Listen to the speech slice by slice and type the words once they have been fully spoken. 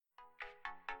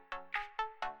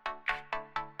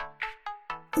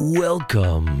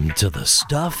Welcome to the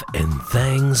Stuff and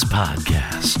Things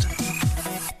Podcast,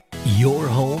 your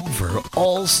home for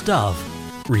all stuff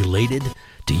related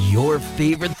to your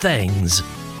favorite things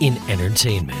in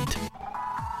entertainment.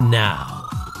 Now,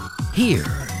 here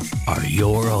are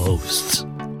your hosts.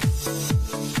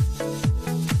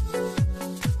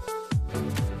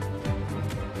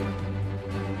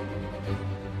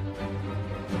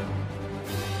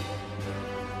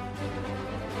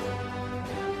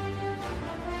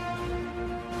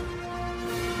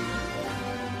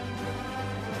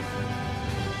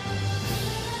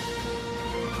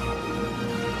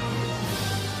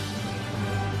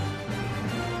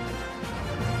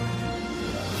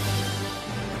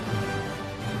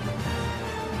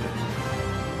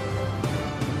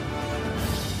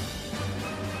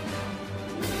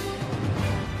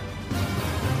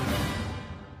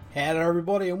 Hello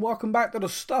everybody and welcome back to the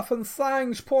Stuff and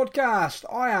Things Podcast.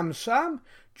 I am Sam.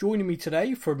 Joining me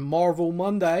today for Marvel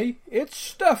Monday, it's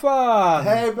Stefan.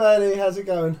 Hey buddy, how's it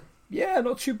going? Yeah,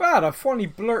 not too bad. I finally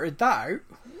blurted that out.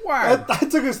 Wow.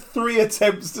 That took us 3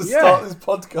 attempts to start this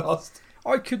podcast.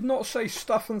 I could not say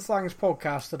Stuff and Things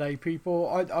Podcast today, people.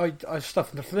 I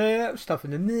stuff in the flare, stuff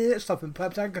in the near, stuff in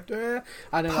peptide,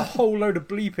 and then a whole load of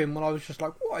bleeping when I was just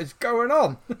like, what is going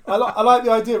on? I like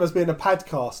the idea of us being a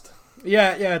podcast.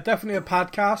 Yeah, definitely a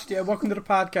podcast. Yeah, welcome to the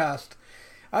podcast.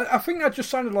 I think that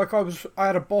just sounded like I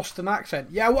had a Boston accent.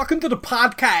 Yeah, welcome to the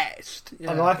podcast.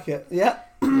 Yeah. I like it. Yeah.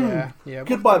 Yeah.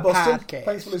 Goodbye, Boston. Podcast.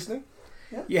 Thanks for listening.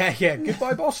 Yeah.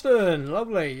 Goodbye, Boston.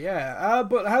 Lovely. Yeah.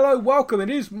 But hello, welcome.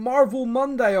 It is Marvel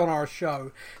Monday on our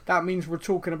show. That means we're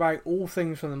talking about all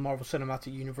things from the Marvel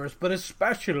Cinematic Universe, but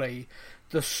especially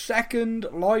the second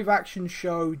live-action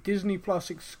show, Disney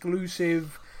Plus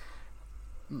exclusive.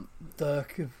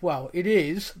 It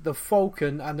is The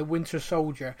Falcon and the Winter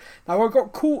Soldier. Now, I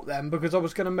got caught then because I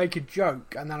was going to make a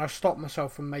joke, and then I stopped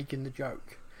myself from making the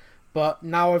joke. But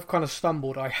now I've kind of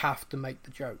stumbled, I have to make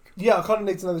the joke. Yeah, I kind of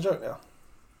need to know the joke now.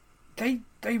 They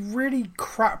really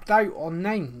crapped out on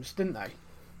names, didn't they?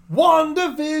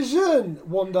 WandaVision!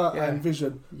 Wanda and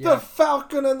Vision. Yeah. The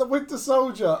Falcon and the Winter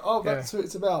Soldier. Oh, that's who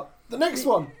it's about. The next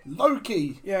one,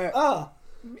 Loki. Yeah.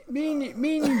 Me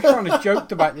and you kind of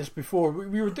joked about this before.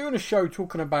 We were doing a show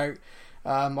talking about,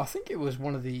 I think it was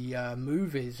one of the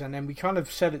movies, and then we kind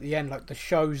of said at the end, like, the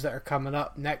shows that are coming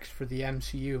up next for the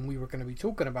MCU, and we were going to be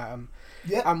talking about them.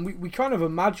 Yeah. And we kind of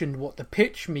imagined what the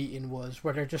pitch meeting was,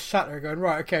 where they're just sat there going,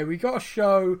 right, okay, we got a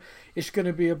show, it's going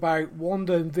to be about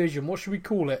Wanda and Vision. What should we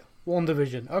call it?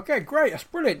 WandaVision. Okay, great, that's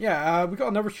brilliant. Yeah, we got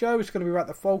another show, it's going to be about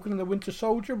the Falcon and the Winter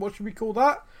Soldier. What should we call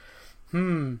that?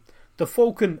 The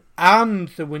Falcon and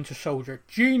the Winter Soldier.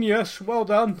 Genius. Well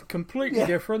done. Completely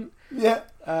different. Yeah.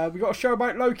 We got a show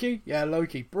about Loki. Yeah,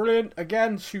 Loki. Brilliant.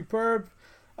 Again, superb.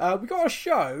 We got a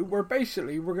show where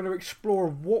basically we're going to explore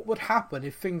what would happen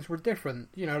if things were different.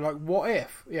 You know, like what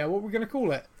if. Yeah, what we're going to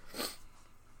call it.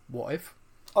 What if.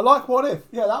 I like What If.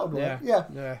 Yeah, that would work.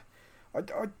 Yeah. I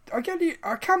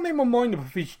can't make my mind up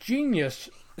if it's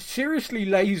genius, seriously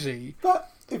lazy. But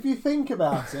if you think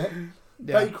about it...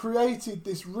 Yeah. They created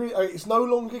this... it's no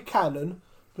longer canon,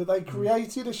 but they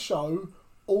created a show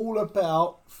all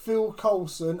about Phil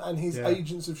Coulson and his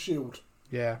Agents of S.H.I.E.L.D.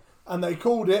 Yeah. And they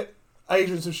called it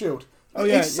Agents of S.H.I.E.L.D. Oh,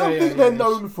 yeah, it's something they're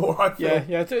known for, I feel.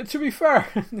 Yeah. To be fair,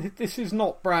 this is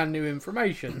not brand new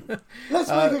information. Let's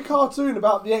make a cartoon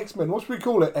about the X-Men. What should we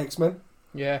call it? X-Men?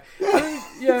 Yeah.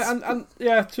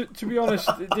 To be honest,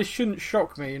 this shouldn't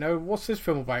shock me. You know, what's this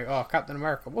film about? Oh, Captain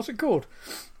America. What's it called?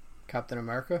 Captain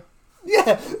America.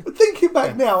 Yeah, but thinking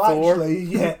back now, Thor,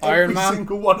 actually, Iron Man.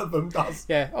 single one of them does.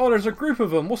 Yeah. Oh, there's a group of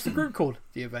them. What's the group called?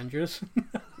 The Avengers.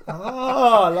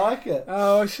 I like it.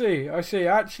 Oh, I see.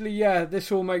 Actually, yeah,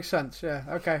 this all makes sense. Yeah.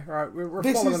 Okay. All right. We're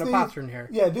following a pattern here.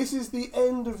 Yeah, this is the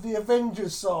end of the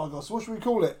Avengers saga. So what should we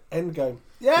call it? Endgame.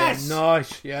 Yes. Yeah,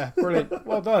 nice. Yeah. Brilliant.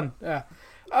 Well done. Yeah.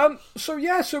 So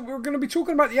we're going to be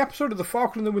talking about the episode of The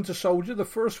Falcon and the Winter Soldier, the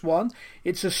first one.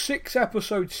 It's a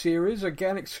 6-episode series,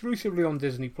 again, exclusively on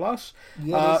Disney Plus.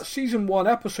 Yes. Season 1,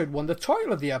 Episode 1. The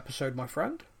title of the episode, my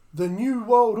friend? The New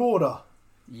World Order.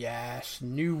 Yes,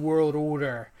 New World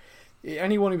Order.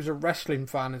 Anyone who's a wrestling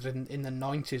fan is in the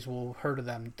 90s will have heard of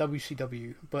them,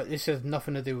 WCW, but this has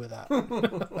nothing to do with that.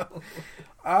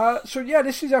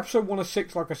 This is episode 1 of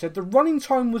 6, like I said. The running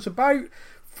time was about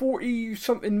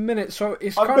 40-something minutes, so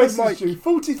it's kind of like...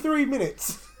 43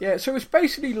 minutes. Yeah, so it's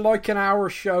basically like an hour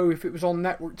show if it was on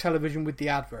network television with the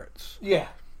adverts. Yeah.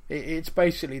 It's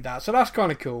basically that, so that's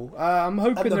kind of cool. I'm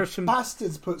hoping there's some...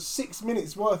 bastards put 6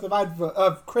 minutes worth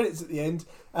of credits at the end,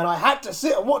 and I had to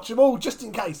sit and watch them all just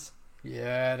in case.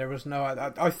 Yeah, there was no...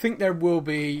 I think there will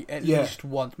be at least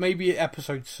once. Maybe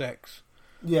episode 6.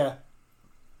 Yeah.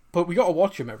 but we got to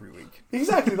watch them every week.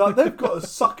 Exactly, like they've got to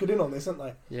suck it in on this, haven't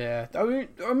they? Yeah,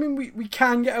 I mean, we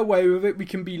can get away with it. We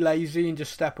can be lazy and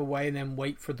just step away and then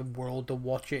wait for the world to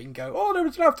watch it and go, oh, there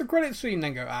was an after credit scene.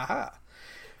 Then go, aha.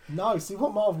 No, see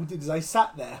what Marvel did is they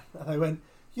sat there and they went,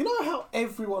 you know how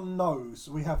everyone knows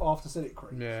we have after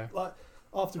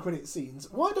credit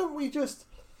scenes. Why don't we just?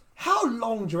 How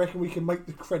long do you reckon we can make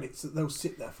the credits that they'll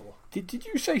sit there for? Did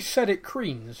you say Said It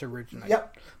Creams originally?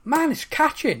 Yep. Man, it's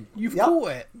catching. You've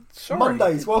caught it. Sorry.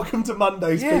 Mondays. Welcome to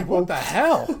Mondays, people. What the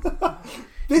hell?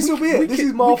 This will be it. This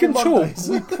is Marvel we can Mondays.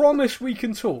 Talk. We promise we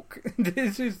can talk.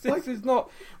 This is not.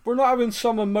 We're not having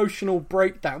some emotional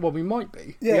breakdown. Well, we might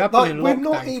be. Yeah, we're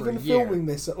not even filming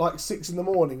this at like 6 a.m.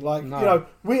 Like, no. You know,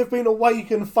 we have been awake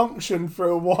and functioned for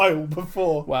a while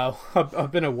before. Well,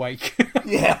 I've been awake.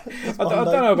 Yeah, I don't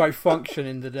know about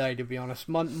functioning today, to be honest.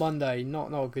 Monday,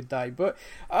 not a good day. But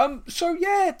so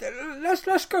yeah,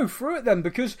 let's go through it then,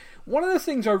 because one of the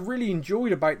things I really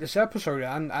enjoyed about this episode,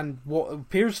 and what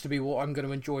appears to be what I'm going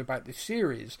to enjoy about this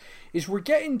series, is we're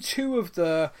getting two of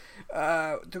the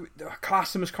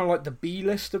class them as kind of like the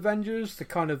B-list Avengers, the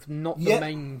kind of not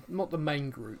the main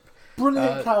group.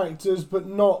 Brilliant characters, but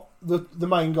not the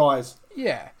main guys.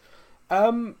 Yeah,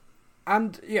 and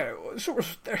sort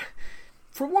of.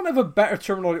 For want of a better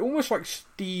terminology, almost like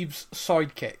Steve's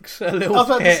sidekicks. A little. I was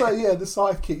about to say, the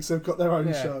sidekicks have got their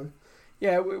own show.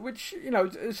 Yeah, which,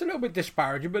 it's a little bit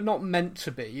disparaging, but not meant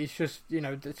to be. It's just,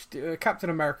 Captain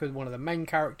America is one of the main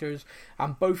characters,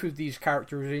 and both of these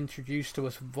characters are introduced to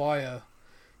us via,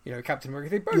 Captain America.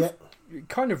 They both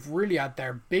kind of really had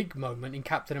their big moment in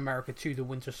Captain America 2: The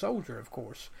Winter Soldier, of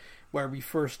course, where we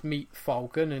first meet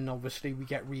Falcon, and obviously we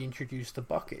get reintroduced to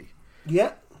Bucky.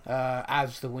 Yeah.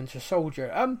 As the Winter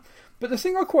Soldier. But the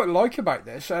thing I quite like about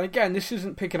this, and again, this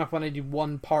isn't picking up on any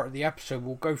one part of the episode,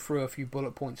 we'll go through a few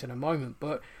bullet points in a moment,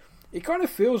 but it kind of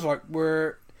feels like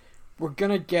we're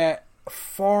going to get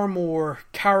far more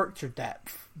character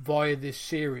depth via this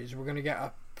series. We're going to get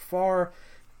a far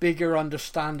bigger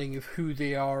understanding of who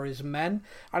they are as men,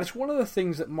 and it's one of the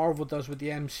things that Marvel does with the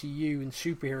MCU and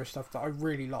superhero stuff that I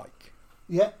really like.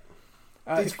 Yeah.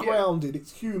 It's grounded,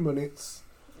 it's human, it's...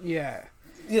 Yeah.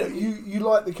 You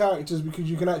like the characters because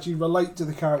you can actually relate to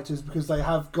the characters because they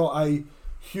have got a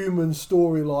human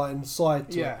storyline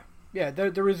side to it. Yeah,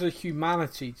 there is a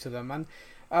humanity to them.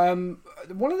 And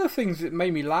one of the things that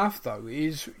made me laugh, though,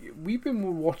 is we've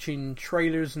been watching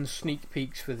trailers and sneak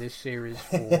peeks for this series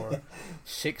for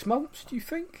 6 months, do you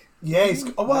think? Yes.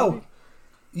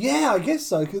 Yeah, I guess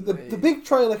so. Cause the big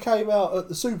trailer came out at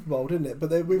the Super Bowl, didn't it?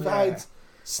 But we've had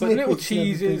snippets, little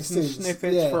teasers and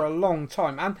snippets for a long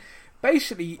time. And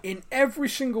basically, in every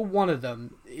single one of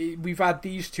them, we've had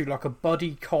these two, like a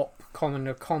buddy cop kind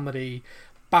of comedy,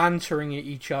 bantering at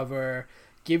each other,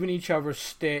 giving each other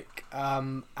stick,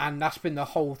 and that's been the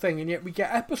whole thing. And yet we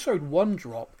get episode 1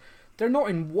 drop. They're not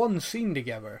in one scene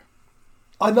together.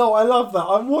 I know, I love that.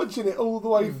 I'm watching it all the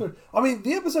way through. I mean,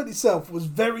 the episode itself was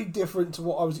very different to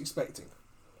what I was expecting.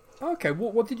 Okay,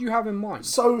 what did you have in mind?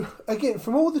 So, again,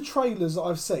 from all the trailers that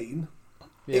I've seen...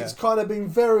 Yeah. It's kind of been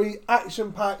very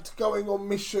action-packed, going on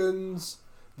missions,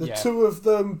 the two of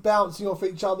them bouncing off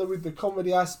each other with the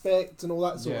comedy aspect and all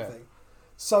that sort of thing.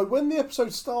 So when the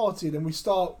episode started and we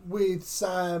start with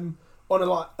Sam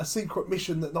on a secret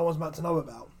mission that no one's about to know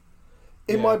about,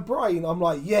 in my brain I'm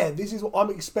like, this is what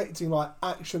I'm expecting, like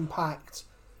action-packed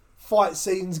fight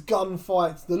scenes,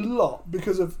 gunfights, the lot,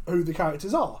 because of who the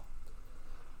characters are.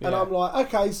 And I'm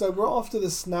like, okay, so we're after the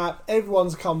snap,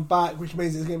 everyone's come back, which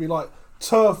means it's going to be like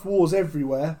turf wars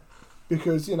everywhere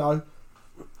because,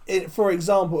 for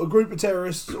example, a group of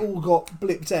terrorists all got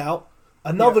blipped out,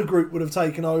 another group would have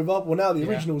taken over, well now the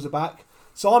originals are back,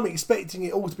 so I'm expecting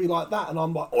it all to be like that, and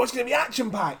I'm like, it's going to be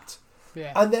action-packed.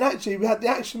 And then actually we had the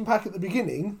action pack at the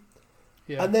beginning,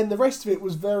 and then the rest of it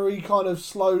was very kind of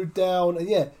slowed down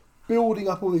and building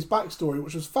up all this backstory,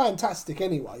 which was fantastic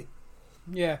anyway.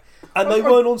 And they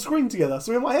weren't on screen together,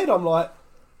 so in my head I'm like,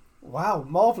 wow,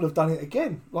 Marvel have done it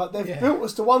again. Like, they've built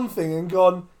us to one thing and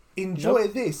gone, enjoy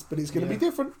this, but it's going to be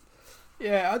different.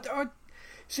 Yeah,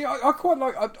 I quite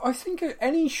like... I think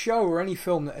any show or any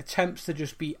film that attempts to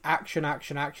just be action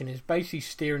is basically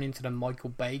steering into the Michael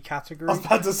Bay category. I was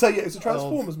about to say, it's a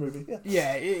Transformers movie.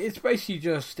 Yeah, it's basically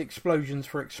just explosions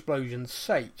for explosion's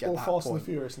sake. All Fast and the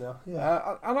Furious now.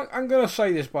 I'm going to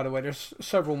say this, by the way, there's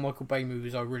several Michael Bay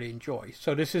movies I really enjoy,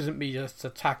 so this isn't me just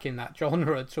attacking that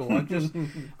genre at all.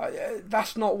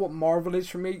 That's not what Marvel is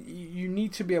for me. You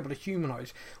need to be able to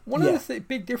humanise. One of the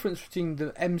big difference between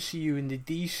the MCU and the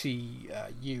DC...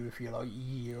 if you like,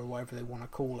 or whatever they want to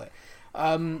call it,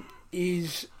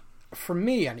 is, for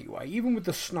me anyway, even with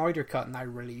the Snyder Cut now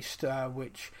released,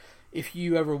 which if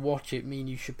you ever watch it, me and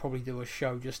you should probably do a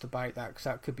show just about that, because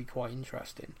that could be quite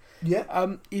interesting.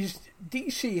 Yeah. Is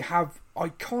DC have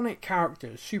iconic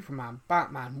characters, Superman,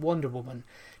 Batman, Wonder Woman,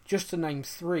 just to name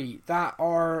 3, that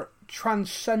are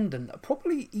transcendent,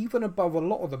 probably even above a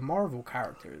lot of the Marvel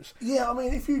characters. Yeah, I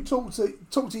mean, if you talk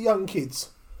to young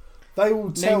kids, they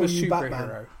will tell you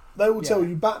Batman. They will tell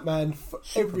you Batman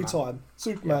every time.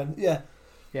 Superman, yeah.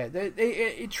 Yeah,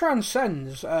 it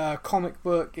transcends comic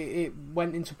book. It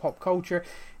went into pop culture.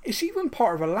 It's even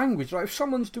part of a language. Like, if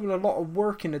someone's doing a lot of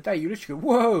work in a day, you literally go,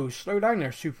 "Whoa, slow down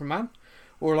there, Superman."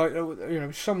 Or like,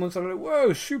 someone's like,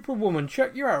 "Whoa, Superwoman,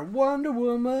 check you out, Wonder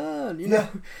Woman." You know,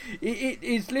 it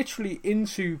is literally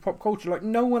into pop culture. Like,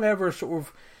 no one ever sort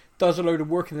of does a load of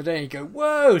work in the day and you go,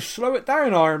 "Whoa, slow it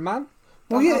down, Iron Man."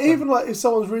 Well, yeah, even like if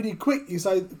someone's really quick, you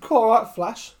say, "All right,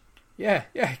 Flash." Yeah,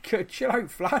 chill out,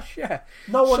 Flash, yeah.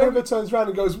 No one ever turns around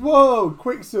and goes, "Whoa,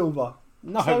 Quicksilver,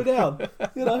 slow down,"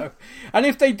 No. And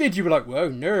if they did, you'd be like,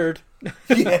 "Whoa, nerd."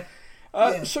 Yeah.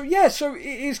 So it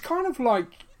is kind of like,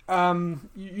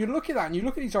 you look at that and you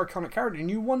look at these iconic characters and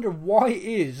you wonder why it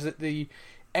is that the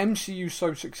MCU is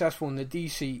so successful and the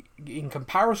DC in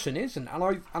comparison isn't.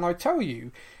 And I tell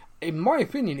you, in my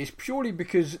opinion, it's purely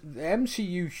because the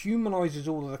MCU humanises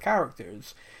all of the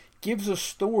characters, gives us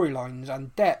storylines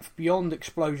and depth beyond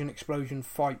explosion,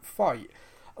 fight.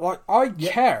 Like, I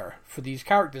care for these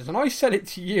characters, and I said it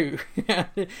to you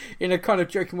in a kind of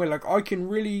joking way, like, I can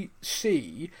really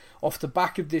see off the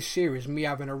back of this series me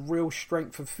having a real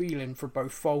strength of feeling for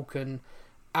both Falcon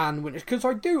and Winter, because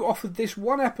I do, off of this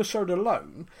one episode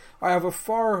alone, I have a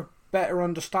far better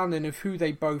understanding of who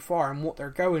they both are and what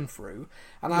they're going through,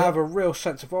 and I have a real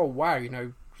sense of, oh wow,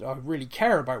 I really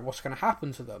care about what's going to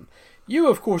happen to them. You,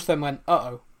 of course, then went,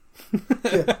 uh-oh.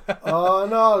 Oh,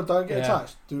 no, don't get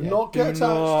attached. Do not get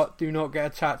attached. Do not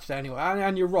get attached to anyone.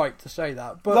 And you're right to say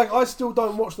that. But like, I still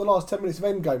don't watch the last 10 minutes of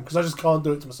Endgame because I just can't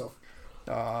do it to myself.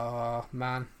 Ah,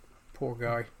 man. Poor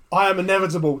guy. I am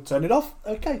inevitable. Turn it off.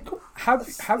 Okay, cool. Have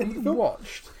you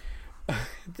watched...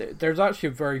 There's actually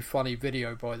a very funny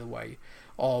video, by the way,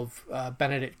 of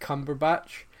Benedict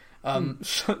Cumberbatch.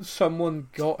 Someone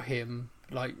got him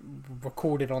like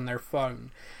recorded on their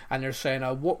phone, and they're saying,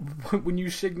 "What when you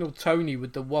signaled Tony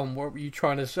with the one? What were you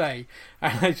trying to say?"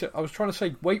 And I was trying to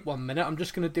say, "Wait 1 minute, I'm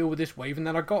just going to deal with this wave," and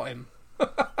then I got him.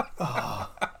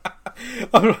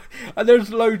 And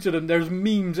there's loads of them. There's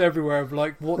memes everywhere of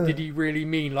like, what did he really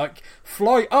mean? Like,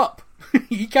 fly up.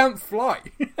 He can't fly.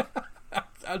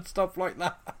 And stuff like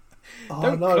that.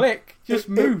 Don't click, just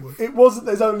move. It wasn't,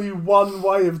 there's only one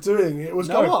way of doing it. It was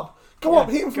go up. Go up,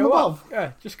 hit him from above.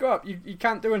 Yeah, just go up. You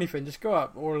can't do anything, just go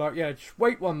up. Or like, just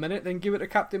wait 1 minute, then give it to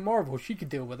Captain Marvel. She could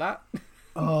deal with that.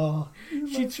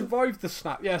 She'd survive the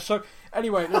snap. Yeah, so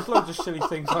anyway, there's loads of silly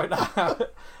things like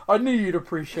that. I knew you'd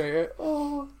appreciate it.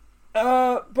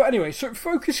 But anyway, so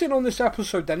focusing on this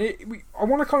episode then, I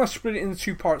want to kind of split it into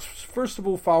 2 parts. First of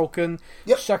all, Falcon.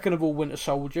 Second of all, Winter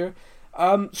Soldier.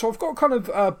 So I've got kind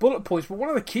of bullet points, but one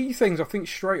of the key things I think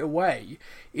straight away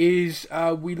is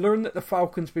we learned that the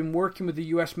Falcon's been working with the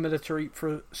US military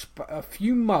for a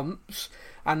few months,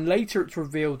 and later it's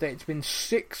revealed that it's been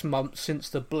 6 months since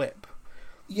the blip.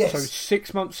 Yes. So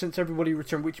 6 months since everybody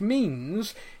returned, which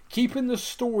means keeping the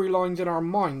storylines in our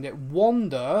mind that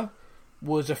Wanda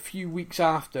was a few weeks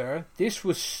after, this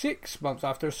was 6 months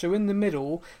after, so in the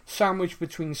middle, sandwiched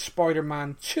between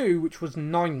Spider-Man 2, which was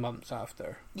 9 months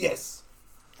after. Yes.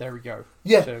 There we go.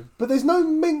 Yeah, so, but there's no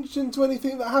mention to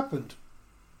anything that happened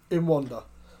in Wanda.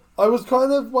 I was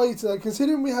kind of waiting,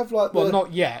 considering we have like...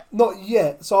 not yet. Not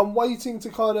yet, so I'm waiting to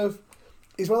kind of...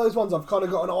 It's one of those ones I've kind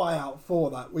of got an eye out for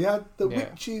that. We had the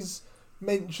witches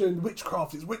mentioned,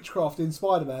 witchcraft in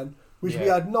Spider-Man, which we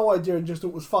had no idea and just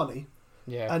thought was funny.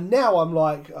 Yeah. And now I'm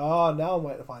like, now I'm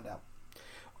waiting to find out.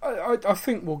 I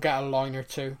think we'll get a line or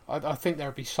two. I think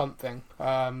there'll be something.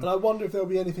 And I wonder if there'll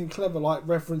be anything clever like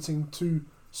referencing to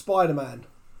Spider-Man.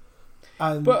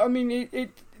 But I mean,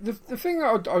 the thing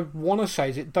I want to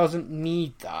say is it doesn't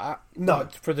need that. No.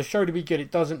 For the show to be good,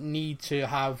 it doesn't need to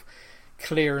have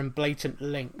clear and blatant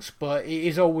links. But it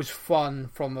is always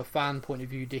fun from a fan point of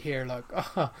view to hear like,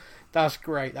 that's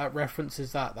great. That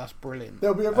references that. That's brilliant.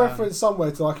 There'll be a reference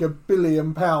somewhere to like £1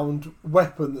 billion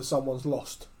weapon that someone's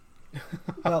lost.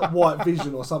 Like White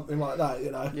Vision or something like that,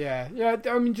 you know. Yeah.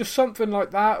 I mean, just something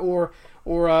like that, or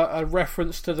a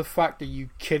reference to the fact that, you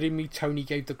kidding me? Tony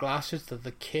gave the glasses to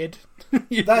the kid.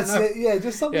 That's it. Yeah,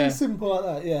 just something simple like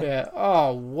that. Yeah. Yeah.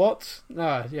 Oh, what?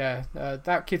 No. Yeah.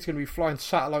 That kid's going to be flying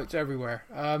satellites everywhere.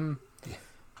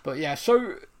 But yeah.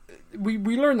 So. We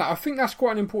learned that. I think that's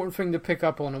quite an important thing to pick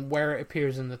up on and where it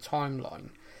appears in the timeline.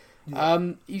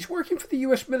 Yeah. He's working for the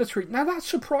US military. Now, that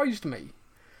surprised me.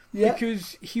 Yeah.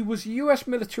 Because he was a US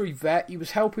military vet, he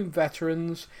was helping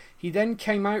veterans. He then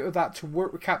came out of that to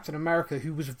work with Captain America,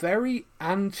 who was very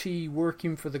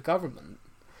anti-working for the government.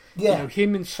 Yeah. You know,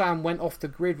 him and Sam went off the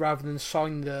grid rather than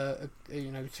sign the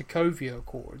Sokovia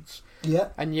Accords. Yeah.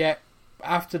 And yet,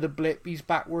 after the blip, he's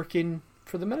back working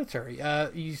for the military.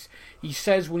 He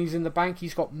says when he's in the bank,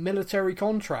 he's got military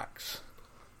contracts.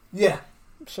 Yeah.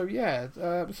 So yeah,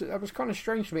 that was kind of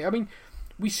strange to me. I mean,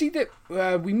 we see that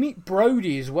we meet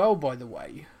Brody as well. By the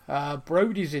way,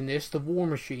 Brody's in this, the War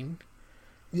Machine.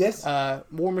 Yes.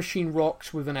 War Machine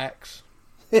rocks with an X.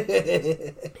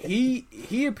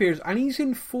 He appears, and he's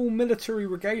in full military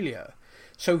regalia,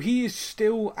 so he is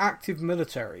still active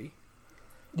military.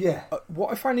 Yeah.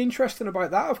 What I find interesting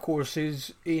about that, of course,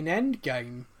 is in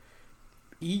Endgame,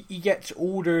 he gets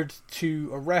ordered to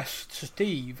arrest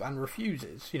Steve and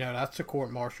refuses. You know, that's a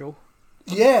court-martial.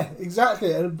 Yeah,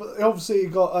 exactly. And obviously he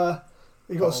got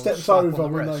stepped over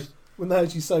when they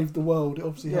actually saved the world. It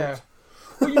obviously helped.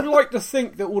 Well, you'd like to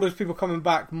think that all those people coming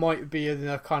back might be in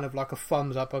a kind of like a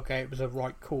thumbs up. Okay, it was a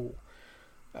right call.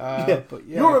 But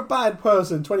yeah, you're a bad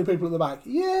person. 20 people in the back.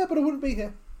 Yeah, but I wouldn't be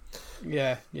here.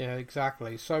 Yeah,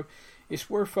 exactly. So it's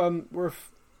worth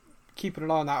keeping an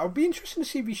eye on that. It'll be interesting to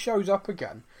see if he shows up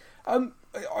again.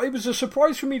 It was a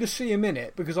surprise for me to see him in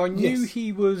it because I knew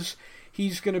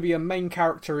he's going to be a main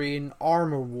character in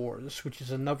Armor Wars, which is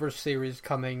another series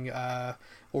coming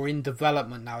or in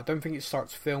development now. I don't think it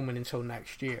starts filming until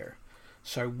next year.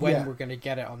 So when we're going to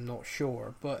get it, I'm not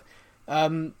sure. But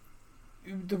the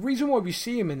reason why we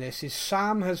see him in this is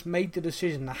Sam has made the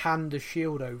decision to hand the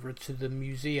shield over to the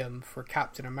museum for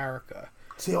Captain America.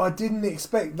 See, I didn't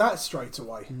expect that straight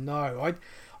away. No,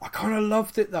 I kind of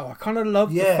loved it though. I kind of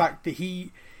loved the fact that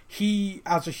he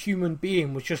as a human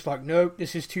being was just like, no,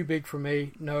 this is too big for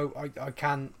me. No, I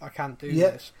can't do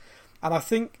this. And I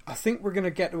think we're going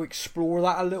to get to explore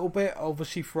that a little bit,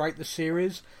 obviously throughout the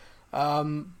series.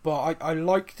 But I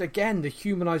liked again the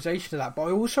humanization of that. But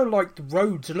I also liked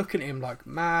Rhodes looking at him like,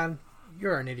 man,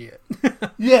 you're an idiot.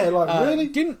 Yeah, like really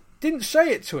didn't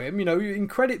say it to him. You know, in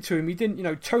credit to him, he didn't. You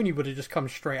know, Tony would have just come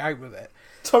straight out with it.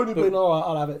 Tony been all right,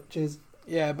 I'll have it. Cheers.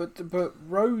 Yeah, but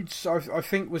Rhodes, I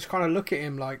think, was kind of look at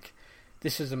him like,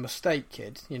 this is a mistake,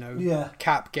 kid. You know,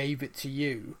 Cap gave it to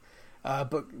you.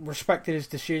 But respected his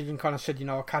decision, kind of said, you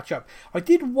know, I'll catch up. I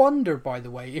did wonder, by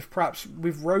the way, if perhaps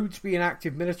with Rhodes being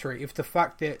active military, if the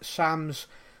fact that Sam's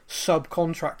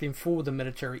subcontracting for the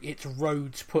military, it's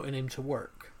Rhodes putting him to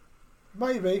work.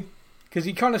 Maybe. Because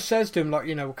he kind of says to him, like,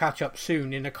 you know, we'll catch up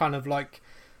soon, in a kind of like,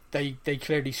 they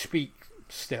clearly speak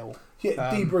still.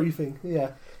 Yeah, debriefing,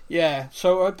 yeah. Yeah,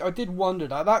 so I did wonder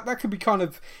that could be kind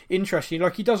of interesting.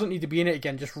 Like, he doesn't need to be in it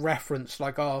again, just reference,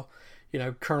 like, oh, you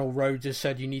know, Colonel Rhodes has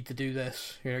said you need to do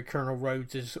this. You know, Colonel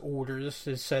Rhodes' orders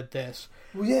has said this.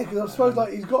 Well, yeah, because I suppose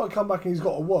like he's got to come back and he's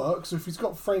got to work. So if he's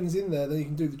got friends in there, then he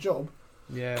can do the job.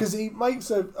 Yeah. Because he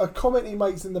makes a comment he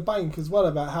makes in the bank as well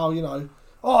about how, you know,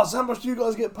 oh, so how much do you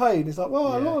guys get paid? It's like,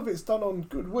 well, a lot of it's done on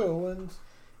goodwill and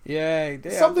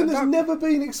something that's never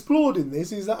been explored in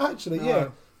this is that actually,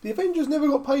 the Avengers never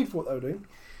got paid for what they were doing.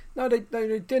 No,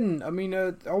 they didn't. I mean,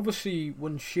 obviously,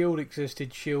 when S.H.I.E.L.D. existed,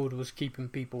 S.H.I.E.L.D. was keeping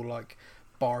people like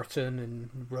Barton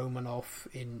and Romanoff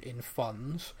in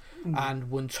funds.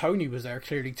 And when Tony was there,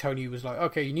 clearly Tony was like,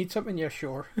 okay, you need something? Yeah,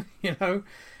 sure. You know?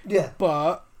 Yeah.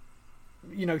 But,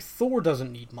 you know, Thor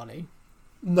doesn't need money.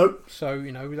 Nope. So,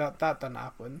 you know, that doesn't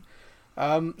happen.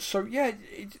 So, yeah,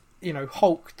 you know,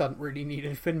 Hulk doesn't really need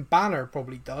anything. Banner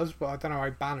probably does, but I don't know how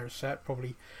Banner's set.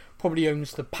 Probably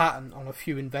owns the patent on a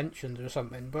few inventions or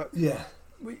something. But yeah,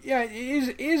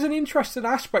 it is an interesting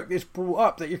aspect that's brought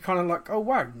up that you're kind of like, oh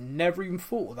wow, never even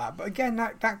thought of that. But again,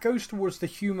 that goes towards the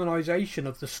humanization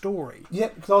of the story. Yeah,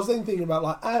 because I was then thinking about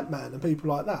like Ant-Man and people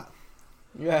like that.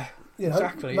 Yeah, you know,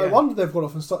 exactly. No wonder they've gone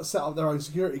off and set up their own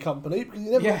security company because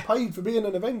you never got paid for being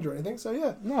an Avenger or anything. So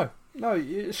yeah, no,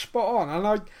 it's spot on,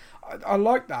 and I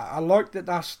like that. I like that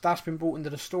that's been brought into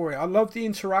the story. I love the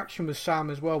interaction with Sam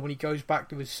as well when he goes back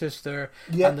to his sister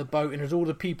and the boat, and there's all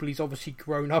the people he's obviously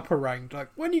grown up around. Like,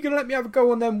 when are you going to let me have a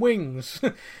go on them wings?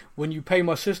 When you pay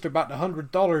my sister back the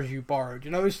 $100 you borrowed.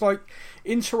 You know, it's like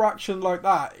interaction like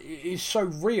that is so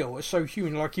real. It's so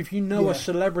human. Like, if you know a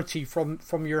celebrity from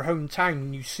your hometown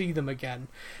and you see them again,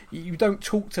 you don't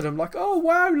talk to them like, oh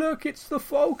wow, look, it's the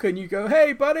Falcon. You go,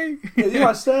 hey buddy.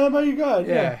 Yeah, Sam, how you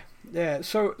going? Yeah,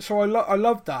 so I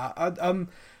love that.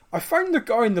 I found the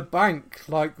guy in the bank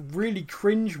like really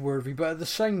cringeworthy, but at the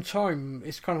same time,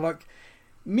 it's kind of like,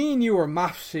 me and you are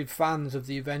massive fans of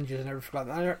the Avengers and everything like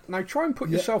that. Now try and put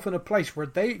yourself in a place where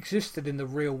they existed in the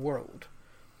real world.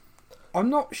 I'm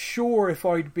not sure if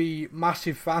I'd be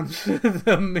massive fans of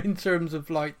them in terms of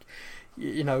like,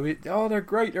 you know, they're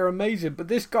great, they're amazing. But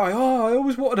this guy, I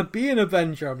always wanted to be an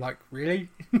Avenger. I'm like, really?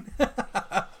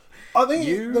 I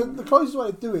think the closest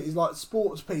way to do it is like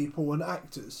sports people and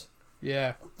actors.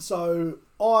 Yeah. So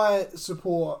I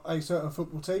support a certain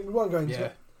football team. We won't go into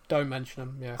it. Don't mention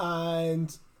them. Yeah.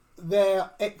 And their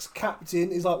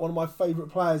ex-captain is like one of my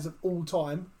favourite players of all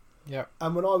time. Yeah.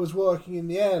 And when I was working in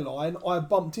the airline, I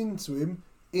bumped into him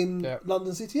in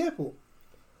London City Airport.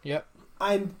 Yep.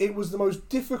 And it was the most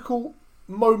difficult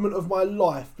moment of my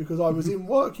life because I was in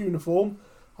work uniform.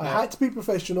 I had to be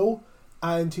professional,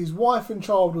 and his wife and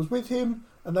child was with him,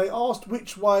 and they asked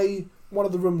which way one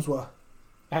of the rooms were.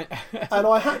 And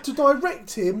I had to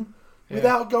direct him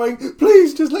without going,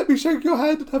 please just let me shake your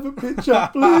hand and have a picture,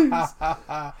 please.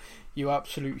 You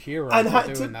absolute hero. And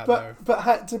had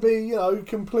to be, you know,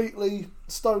 completely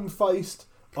stone-faced.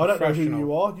 I don't know who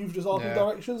you are. You've just asked me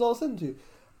directions. I'll send you.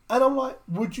 And I'm like,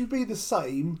 would you be the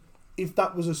same if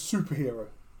that was a superhero?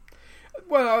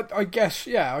 Well, I guess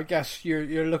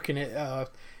you're looking at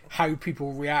how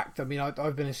people react. I mean,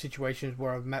 I've been in situations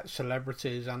where I've met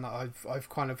celebrities and I've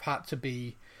kind of had to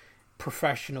be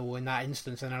professional in that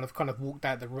instance, and then I've kind of walked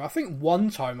out the room. I think one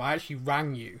time I actually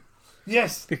rang you.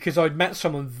 Yes. Because I'd met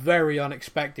someone very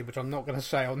unexpected, which I'm not going to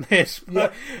say on this,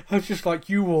 but I was just like,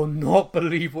 you will not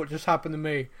believe what just happened to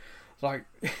me. Like,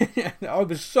 I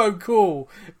was so cool,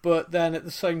 but then at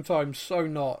the same time, so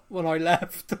not when I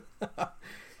left.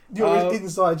 You're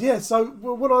inside, So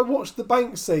when I watched the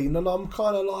bank scene, and I'm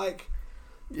kind of like,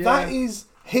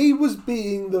 he was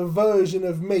being the version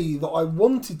of me that I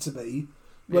wanted to be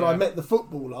when I met the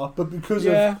footballer, but because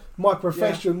of my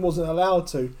profession wasn't allowed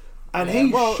to. And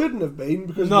he shouldn't have been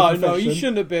because of the profession. No, he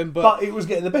shouldn't have been, but it was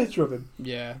getting the better of him.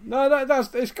 Yeah, no,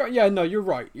 no, you're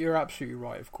right. You're absolutely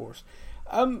right, of course.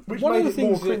 Which made it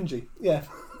more cringy.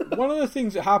 One of the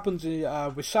things that happens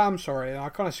with Sam, and I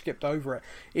kind of skipped over it,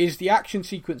 is the action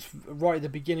sequence right at the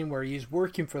beginning where he is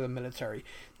working for the military.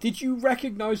 Did you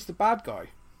recognise the bad guy?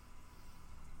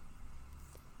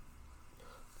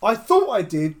 I thought I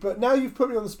did, but now you've put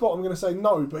me on the spot, I'm going to say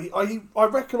no. But I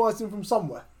recognised him from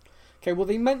somewhere. Okay, well,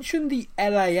 they mentioned the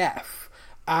LAF,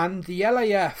 and the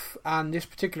LAF and this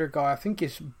particular guy, I think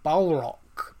is Balrock,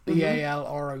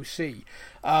 B-A-L-R-O-C.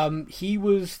 He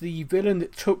was the villain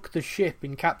that took the ship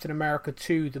in Captain America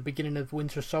 2, the beginning of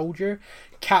Winter Soldier.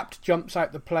 Cap jumps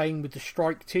out the plane with the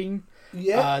strike team.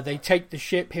 Yeah. They take the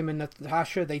ship, him and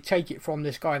Natasha, they take it from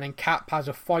this guy, and then Cap has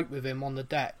a fight with him on the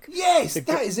deck. Yes,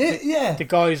 that is it, The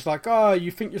guy's like, you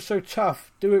think you're so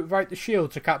tough, do it without the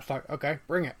shield. So Cap's like, okay,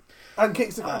 bring it. And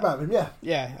kicks the crap out of him,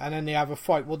 Yeah, and then they have a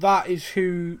fight. Well, that is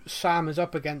who Sam is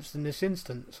up against in this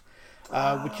instance.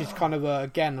 Which is kind of,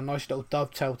 again, a nice little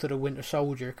dovetail to the Winter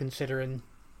Soldier, considering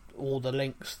all the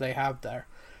links they have there.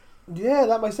 Yeah,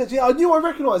 that makes sense. Yeah, I knew I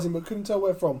recognised him, but couldn't tell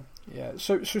where from. Yeah,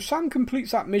 so Sam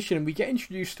completes that mission, and we get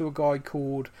introduced to a guy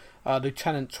called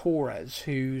Lieutenant Torres,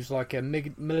 who's like a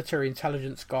military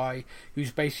intelligence guy,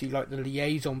 who's basically like the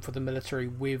liaison for the military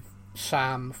with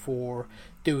Sam for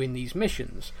doing these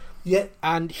missions. Yeah.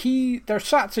 And they're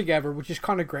sat together, which is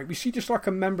kind of great. We see just like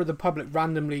a member of the public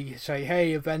randomly say,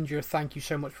 "Hey, Avenger, thank you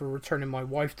so much for returning my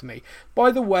wife to me." By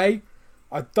the way,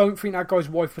 I don't think that guy's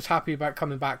wife was happy about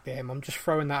coming back to him. I'm just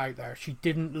throwing that out there. She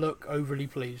didn't look overly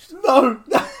pleased. No.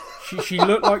 She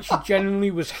looked like she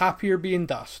genuinely was happier being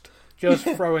dust. Just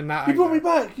throwing that out there. He brought me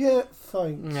back,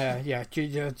 thanks. Yeah,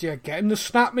 get him to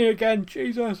snap me again,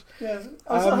 Jesus. Yeah,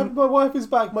 I'm so happy my wife is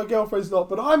back, my girlfriend's not,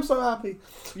 but I'm so happy.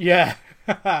 Yeah.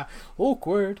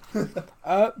 Awkward.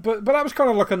 But that was kind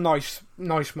of like a nice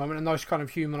moment, a nice kind of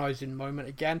humanising moment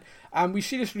again. And we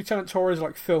see this Lieutenant Torres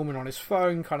like filming on his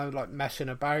phone, kind of like messing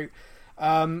about.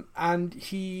 And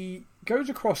he goes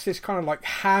across this kind of like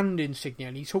hand insignia,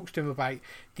 and he talks to him about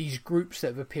these groups that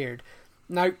have appeared.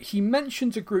 Now, he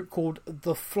mentions a group called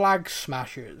the Flag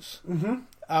Smashers,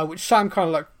 which Sam kind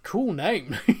of like, cool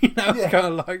name. It's kind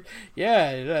of like,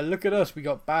 look at us, we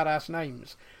got badass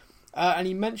names. And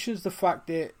he mentions the fact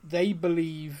that they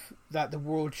believe that the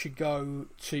world should go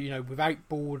to, without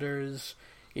borders,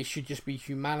 it should just be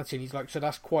humanity. And he's like, so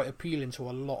that's quite appealing to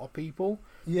a lot of people.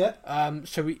 Yeah.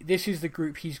 This is the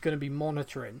group he's going to be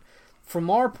monitoring. From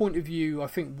our point of view, I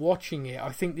think watching it,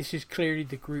 I think this is clearly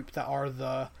the group that are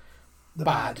the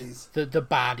baddies. The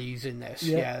baddies in this.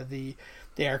 Yeah, the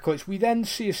air quotes. We then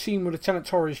see a scene where Lieutenant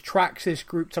Torres tracks this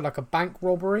group to like a bank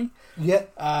robbery.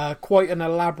 Yeah. Quite an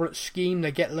elaborate scheme.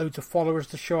 They get loads of followers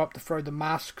to show up to throw the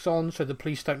masks on so the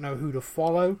police don't know who to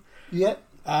follow. Yeah.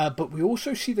 But we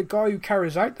also see the guy who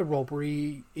carries out the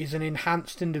robbery is an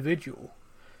enhanced individual.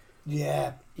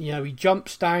 Yeah. He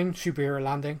jumps down, superhero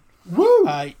landing. Woo!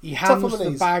 He hands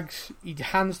the bags. He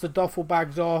hands the duffel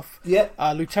bags off. Yeah.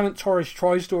 Lieutenant Torres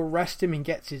tries to arrest him and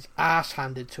gets his ass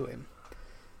handed to him.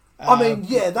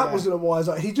 That wasn't a wise.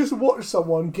 He just watched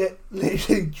someone get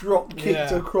literally drop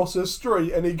kicked across a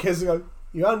street, and he gets to go,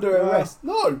 "You're under arrest."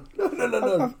 No.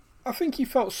 I think he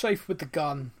felt safe with the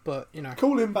gun, but you know,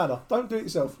 call him Banner. Don't do it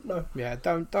yourself. No. Yeah,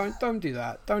 don't do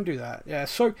that. Don't do that. Yeah.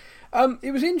 So,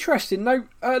 it was interesting. Now,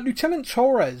 Lieutenant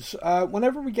Torres.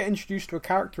 Whenever we get introduced to a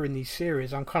character in these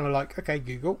series, I'm kind of like, okay,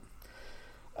 Google.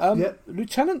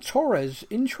 Lieutenant Torres,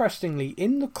 interestingly,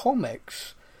 in the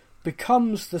comics,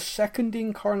 becomes the second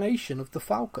incarnation of the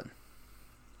Falcon.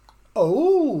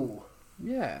 Oh.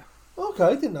 Yeah.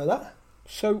 Okay, didn't know that.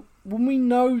 So when we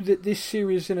know that this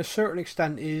series, in a certain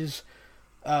extent, is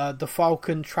the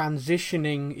Falcon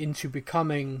transitioning into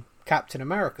becoming Captain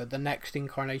America, the next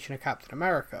incarnation of Captain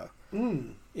America,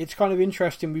 it's kind of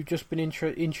interesting. We've just been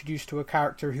introduced to a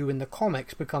character who, in the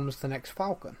comics, becomes the next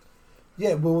Falcon.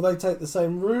 Yeah, will they take the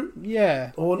same route?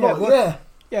 Yeah. Or not?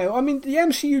 Yeah, I mean, the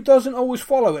MCU doesn't always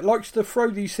follow. It likes to throw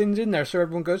these things in there so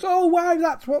everyone goes, oh, wow,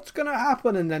 that's what's going to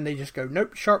happen. And then they just go,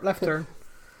 nope, sharp left turn.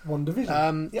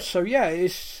 WandaVision. So yeah,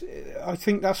 I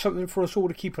think that's something for us all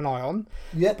to keep an eye on.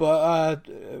 Yeah. But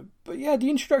yeah, the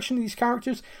introduction of these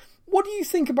characters. What do you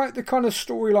think about the kind of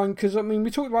storyline? Because I mean,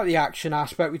 we talked about the action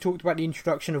aspect. We talked about the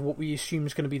introduction of what we assume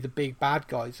is going to be the big bad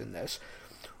guys in this.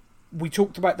 We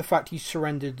talked about the fact he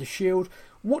surrendered the shield.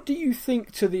 What do you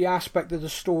think to the aspect of the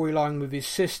storyline with his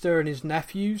sister and his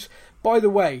nephews? By the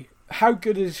way, how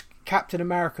good is Captain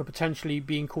America potentially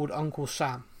being called Uncle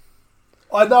Sam?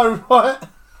 I know, right?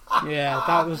 Yeah,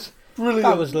 that was brilliant.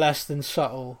 That was less than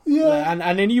subtle. Yeah.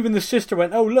 And then even the sister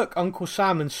went, oh, look, Uncle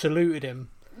Sam, and saluted him.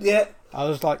 Yeah. I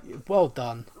was like, well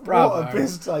done. Bravo. What a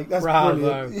mistake. That's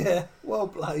Bravo. Brilliant. Yeah, well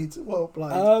played. Well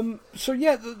played. So,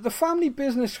 yeah, the family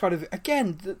business kind of,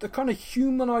 again, the kind of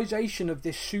humanisation of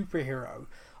this superhero,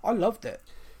 I loved it.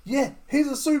 Yeah, he's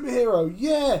a superhero,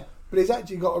 yeah. But he's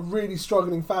actually got a really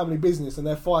struggling family business and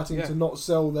they're fighting to not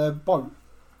sell their boat.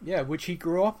 Yeah, which he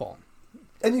grew up on.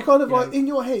 And you kind of in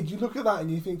your head, you look at that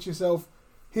and you think to yourself,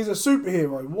 he's a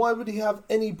superhero. Why would he have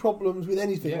any problems with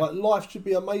anything? Like, life should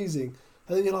be amazing.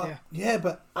 And then you're like, yeah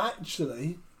but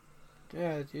actually...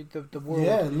 Yeah, the world...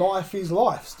 Yeah, life is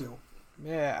life still.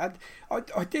 Yeah, and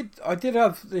I did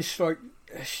have this, like,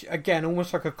 again,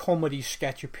 almost like a comedy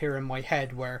sketch appear in my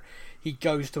head where he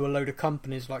goes to a load of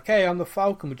companies like, hey, I'm the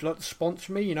Falcon, would you like to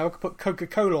sponsor me? You know, I could put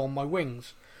Coca-Cola on my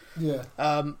wings. Yeah.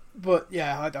 But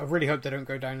yeah, I really hope they don't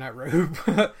go down that road.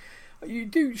 But you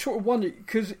do sort of wonder,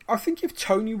 because I think if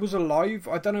Tony was alive,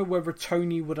 I don't know whether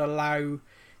Tony would allow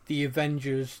the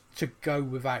Avengers to go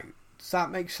without. Does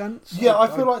that make sense? Yeah, I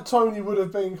feel like Tony would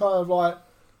have been kind of like,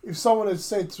 if someone had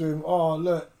said to him, oh,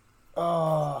 look,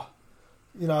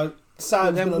 you know,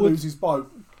 Sam's going to lose his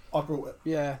boat, I brought it.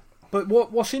 Yeah. But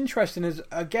what's interesting is,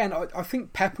 again, I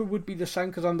think Pepper would be the same,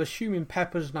 because I'm assuming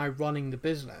Pepper's now running the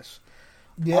business.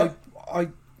 Yeah.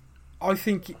 I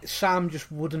think Sam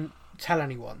just wouldn't tell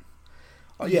anyone.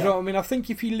 You know what I mean? I think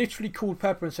if he literally called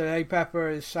Pepper and said, hey, Pepper,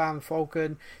 it's Sam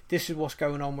Falcon, this is what's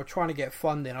going on, we're trying to get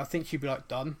funding, I think she'd be like,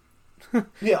 done.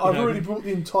 Yeah, I've already brought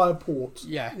the entire port.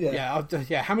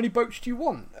 Yeah. How many boats do you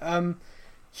want?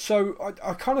 So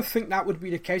I kind of think that would be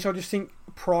the case. I just think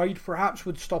pride perhaps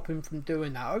would stop him from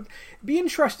doing that. It'd be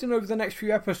interesting over the next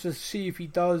few episodes to see if he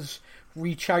does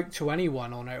reach out to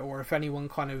anyone on it, or if anyone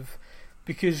kind of...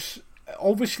 Because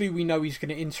obviously we know he's going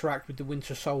to interact with the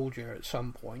Winter Soldier at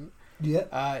some point.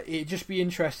 Yeah. It'd just be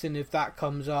interesting if that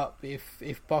comes up,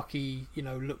 if Bucky, you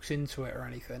know, looks into it or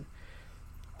anything.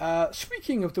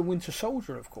 Speaking of the Winter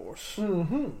Soldier, of course,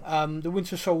 the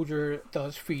Winter Soldier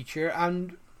does feature,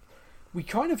 and we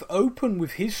kind of open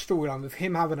with his storyline, with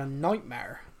him having a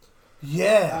nightmare.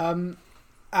 Yeah.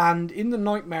 And in the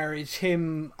nightmare is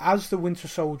him as the Winter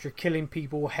Soldier killing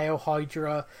people, Hail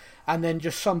Hydra, and then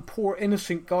just some poor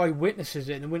innocent guy witnesses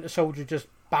it, and the Winter Soldier just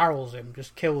barrels him,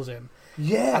 just kills him.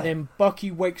 Yeah. And then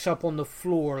Bucky wakes up on the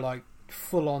floor, like,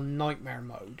 full-on nightmare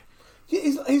mode. Yeah,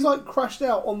 he's like crashed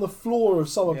out on the floor of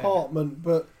some apartment,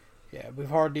 but... Yeah, with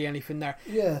hardly anything there.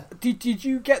 Yeah. Did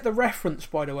you get the reference,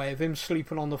 by the way, of him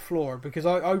sleeping on the floor? Because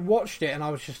I watched it and I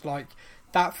was just like,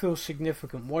 that feels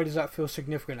significant. Why does that feel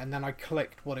significant? And then I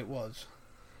clicked what it was.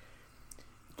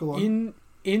 Go on.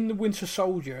 In The Winter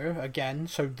Soldier, again,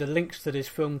 so the links to this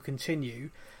film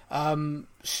continue,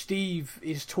 Steve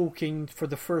is talking for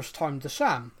the first time to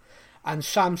Sam. And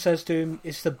Sam says to him,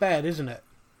 it's the bed, isn't it?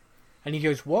 And he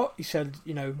goes, what? He said,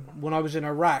 you know, when I was in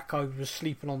Iraq, I was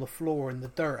sleeping on the floor in the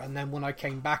dirt. And then when I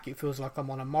came back, it feels like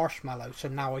I'm on a marshmallow. So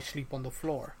now I sleep on the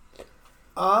floor.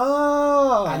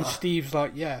 Ah. And Steve's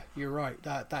like, yeah, you're right.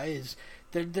 That is.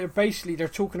 they're basically they're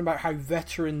talking about how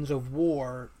veterans of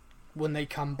war, when they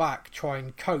come back, try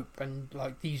and cope, and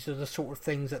like these are the sort of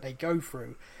things that they go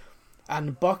through.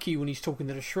 And Bucky, when he's talking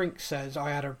to the Shrink, says,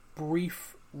 "I had a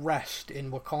brief rest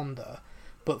in Wakanda,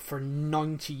 but for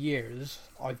 90 years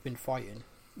I've been fighting."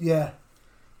 Yeah.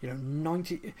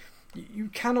 90. You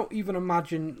cannot even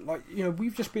imagine, like,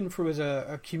 we've just been through as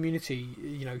a community,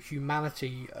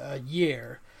 humanity, a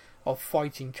year of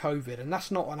fighting COVID, and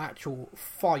that's not an actual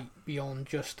fight beyond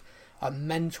just a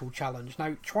mental challenge.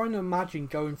 Now, trying to imagine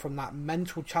going from that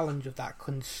mental challenge of that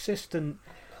consistent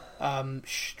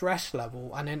stress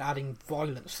level and then adding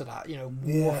violence to that,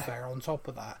 warfare on top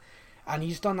of that. And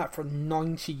he's done that for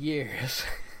 90 years.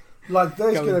 Like,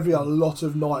 there's going to be a lot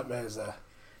of nightmares there.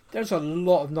 There's a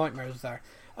lot of nightmares there.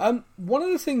 One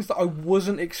of the things that I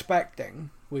wasn't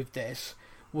expecting with this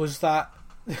was that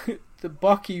the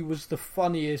Bucky was the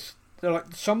funniest.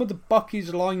 Like, some of the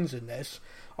Bucky's lines in this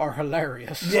are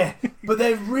hilarious. Yeah, but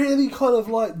they're really kind of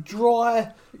like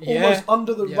dry, almost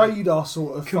under the radar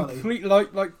sort of funny.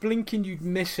 Like blinking you'd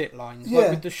miss it lines. Yeah. Like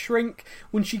with the Shrink,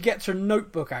 when she gets her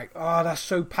notebook out, that's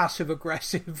so passive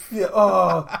aggressive.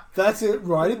 Yeah, that's it,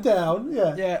 write it down.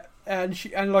 Yeah. Yeah. And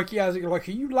are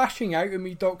you lashing out at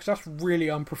me, Doc? 'Cause that's really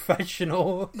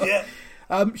unprofessional. Yeah.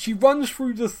 She runs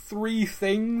through the 3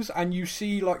 things, and you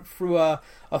see, like, through a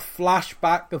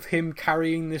flashback of him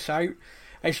carrying this out.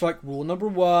 And it's like, rule number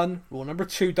 1, rule number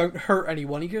 2, don't hurt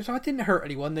anyone. He goes, I didn't hurt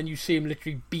anyone. Then you see him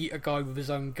literally beat a guy with his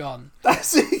own gun.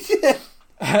 That's it, yeah.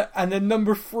 And then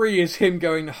number 3 is him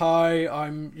going, "Hi,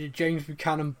 I'm James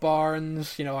Buchanan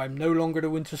Barnes. I'm no longer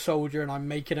the Winter Soldier, and I'm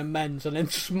making amends." And then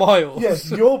smiles. Yes,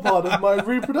 you're part of my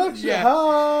reproduction. Yeah.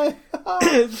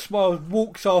 Hi. Smiles,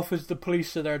 walks off as the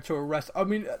police are there to arrest. I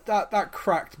mean, that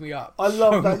cracked me up. I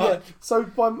love that. Much. Yeah. So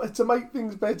to make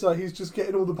things better, he's just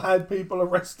getting all the bad people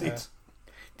arrested. Yeah.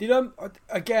 Did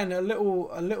again a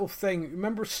little thing.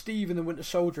 Remember, Steve in the Winter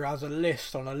Soldier has a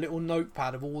list on a little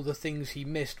notepad of all the things he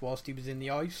missed whilst he was in the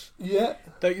ice. Yeah.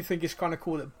 Don't you think it's kind of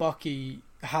cool that Bucky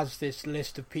has this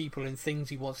list of people and things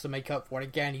he wants to make up for? And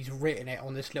again, he's written it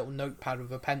on this little notepad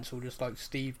with a pencil, just like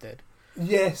Steve did.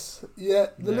 Yes. Yeah.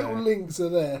 The little links are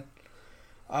there.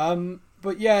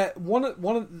 But yeah, one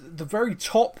of the very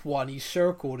top one he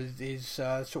circled is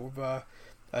sort of a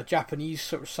Japanese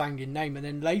sort of sounding name, and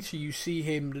then later you see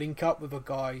him link up with a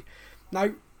guy. Now,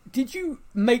 did you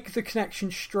make the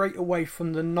connection straight away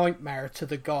from the Nightmare to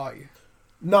the guy?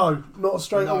 No, not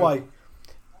straight away.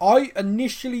 I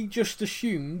initially just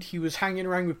assumed he was hanging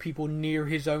around with people near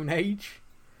his own age.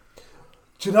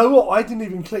 Do you know what? I didn't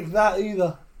even click that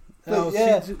either. But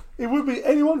it would be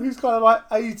anyone who's kind of like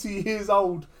 80 years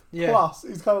old plus.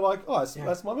 He's kind of like,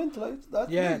 that's my mental age.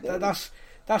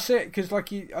 That's it, because like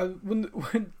when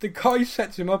the guy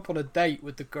sets him up on a date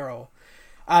with the girl,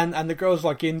 and the girl's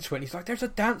like into it, and he's like, "There's a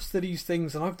dance to these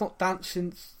things, and I've not danced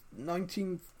since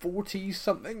 1940s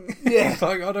something." Yeah, he's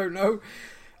like, "I don't know."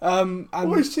 And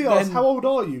she asked, "How old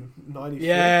are you?" 94.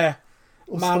 Yeah,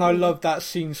 man, I love that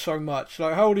scene so much.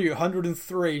 Like, how old are you?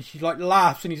 103. She like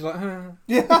laughs, and he's like,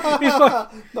 Yeah,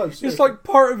 it's like it's like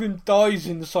part of him dies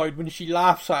inside when she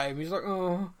laughs at him. He's like,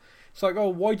 "Oh." It's like,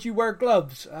 why'd you wear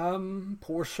gloves?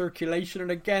 Poor circulation. And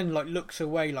again, like, looks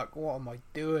away, like, what am I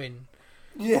doing?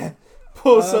 Yeah,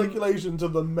 poor circulation to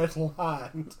the metal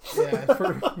hand. Yeah,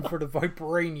 for the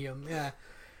vibranium, yeah.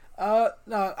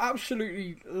 No,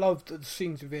 absolutely loved the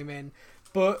scenes with him in.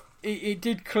 But it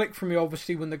did click for me,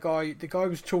 obviously, when the guy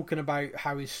was talking about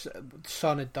how his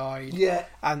son had died. Yeah.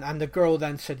 And the girl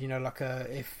then said,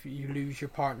 if you lose your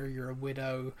partner, you're a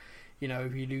widow.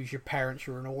 If you lose your parents,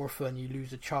 you're an orphan. You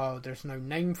lose a child, there's no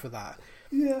name for that.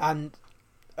 Yeah. And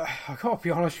I gotta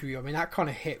be honest with you. I mean, that kind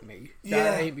of hit me.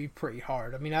 That hit me pretty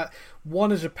hard. I mean,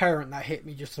 one, as a parent, that hit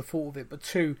me just the thought of it. But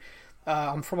 2,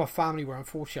 I'm from a family where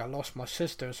unfortunately I lost my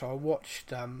sister, so I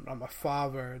watched my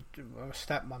father, my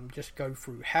stepmom, just go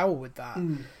through hell with that.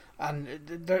 And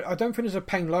I don't think there's a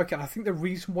pain like it. And I think the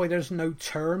reason why there's no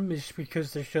term is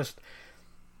because there's just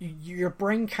your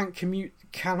brain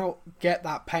cannot get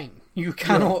that pain. You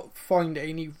cannot find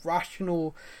any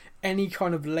rational, any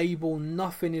kind of label.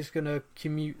 Nothing is going to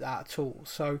commute that at all.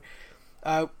 So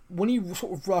when he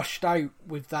sort of rushed out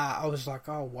with that, I was like,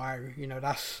 oh wow,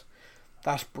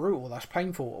 that's brutal, that's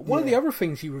painful. One of the other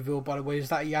things he revealed, by the way, is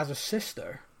that he has a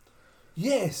sister.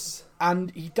 Yes. And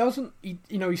he doesn't, he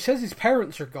says his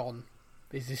parents are gone.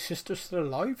 Is his sister still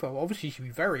alive? Well, obviously she'd be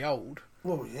very old.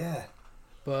 Well, yeah.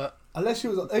 But unless she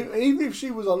was, even if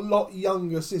she was a lot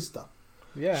younger sister,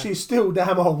 yeah, she's still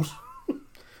damn old.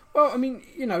 Well, I mean,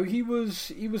 he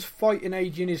was fighting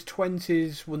age in his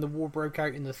 20s when the war broke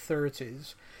out in the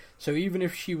 30s. So even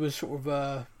if she was sort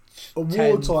of a 10,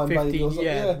 wartime 15, baby or something.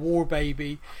 Yeah, war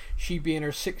baby. She'd be in her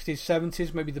 60s,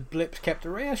 70s. Maybe the blips kept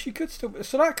her. Yeah, she could still.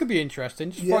 So that could be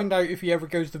interesting. Just find out if he ever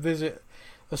goes to visit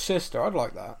a sister. I'd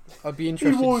like that. I'd be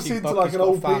interested. He walks to see into Bucky's like an got a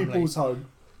old family. people's home.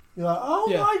 You're like, oh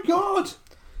my god.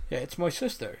 Yeah, it's my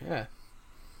sister. Yeah.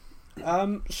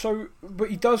 But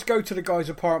he does go to the guy's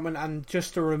apartment, and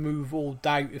just to remove all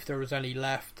doubt, if there was any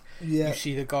left, you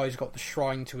see the guy's got the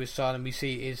shrine to his son, and we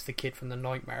see it is the kid from the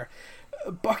nightmare.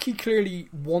 Bucky clearly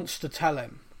wants to tell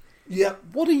him. Yeah.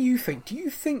 What do you think? Do you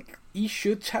think he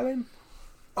should tell him?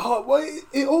 Oh, well,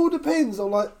 it all depends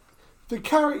on, like, the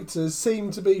characters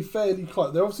seem to be fairly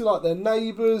close. They're obviously like their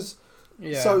neighbours,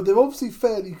 so they're obviously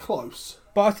fairly close.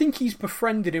 But I think he's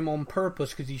befriended him on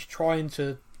purpose because he's trying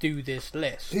to do this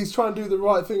list. He's trying to do the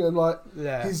right thing, and like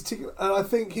Yeah. and I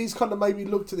think he's kind of maybe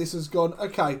looked at this as gone,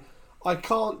 okay, I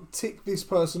can't tick this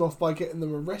person off by getting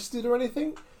them arrested or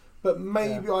anything, but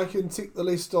maybe I can tick the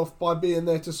list off by being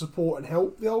there to support and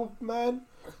help the old man,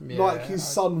 like his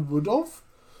son would have.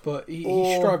 But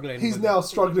he's struggling. He's now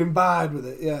struggling bad with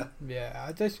it. Yeah.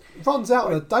 Yeah. Runs out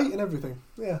on a date and everything.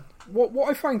 Yeah. What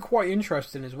I find quite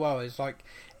interesting as well is, like,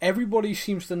 everybody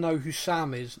seems to know who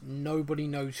Sam is. Nobody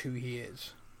knows who he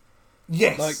is.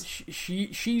 Yes. Like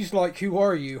she's like, who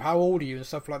are you? How old are you? And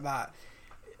stuff like that.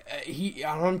 And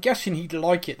I'm guessing he'd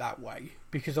like it that way,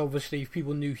 because obviously if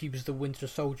people knew he was the Winter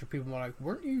Soldier, people were like,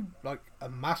 weren't you like a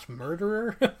mass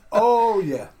murderer? Oh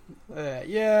yeah.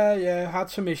 Yeah. Had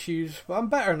some issues, but I'm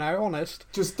better now. Honest.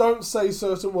 Just don't say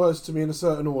certain words to me in a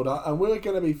certain order, and we're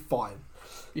gonna be fine.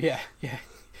 Yeah.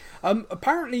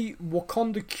 Apparently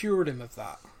Wakanda cured him of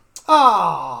that.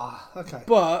 Okay.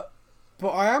 But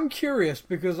I am curious,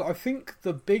 because I think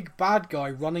the big bad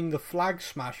guy running the Flag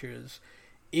Smashers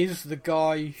is the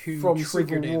guy who from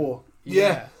triggered Civil War. him.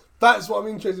 Yeah. That's what I'm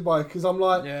interested by, because I'm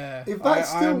like, if that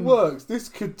still works, this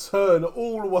could turn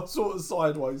all sort of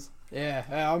sideways. Yeah,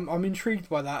 I'm intrigued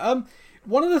by that.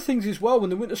 One of the things as well,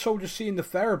 when the Winter Soldier's seeing the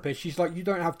therapist, she's like, you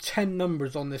don't have 10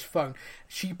 numbers on this phone.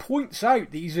 She points out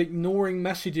that he's ignoring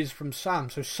messages from Sam,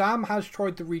 so Sam has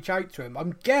tried to reach out to him.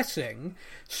 I'm guessing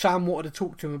Sam wanted to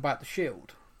talk to him about the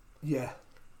shield. Yeah.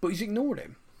 But he's ignored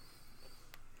him.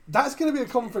 That's going to be a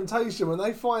confrontation when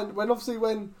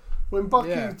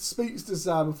Bucky speaks to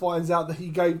Sam and finds out that he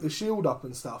gave the shield up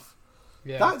and stuff.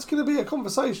 Yeah. That's going to be a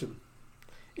conversation.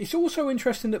 It's also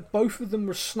interesting that both of them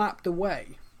were snapped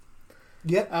away.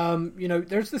 Yeah.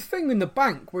 There's this thing in the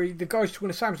bank where the guy's talking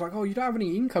to Sam. He's like, oh, you don't have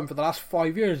any income for the last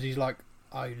 5 years. He's like,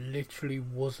 I literally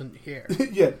wasn't here.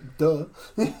 Yeah, duh.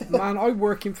 Man, I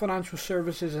work in financial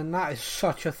services, and that is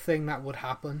such a thing that would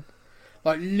happen.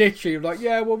 Like, literally, like,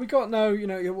 yeah, well, we got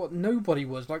nobody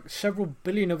was. Like, several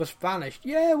billion of us vanished.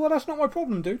 Yeah, well, that's not my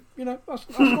problem, dude. That's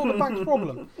not the bank's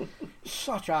problem.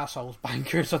 Such assholes,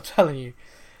 bankers, I'm telling you.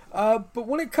 But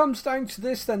when it comes down to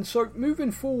this, then, so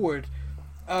moving forward,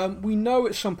 we know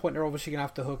at some point they're obviously going to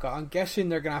have to hook up. I'm guessing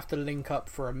they're going to have to link up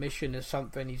for a mission or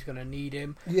something. He's going to need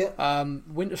him. Yeah.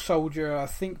 Winter Soldier, I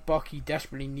think Bucky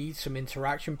desperately needs some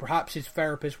interaction. Perhaps his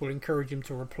therapist will encourage him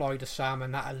to reply to Sam,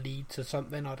 and that'll lead to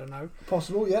something. I don't know.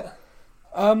 Possible, yeah.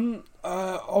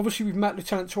 Obviously we've met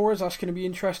Lieutenant Torres. That's going to be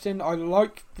interesting. I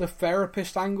like the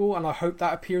therapist angle, and I hope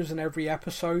that appears in every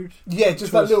episode. Yeah,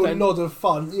 just that little nod of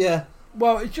fun. Yeah.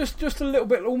 Well, it's just a little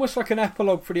bit, almost like an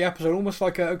epilogue for the episode, almost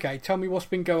like okay, tell me what's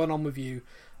been going on with you.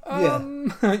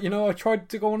 I tried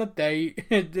to go on a date.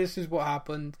 This is what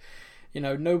happened.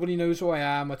 Nobody knows who I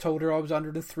am. I told her I was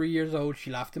 103 years old.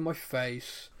 She laughed in my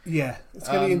face. Yeah, it's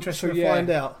going to be interesting to find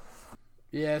out.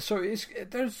 Yeah, so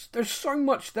there's so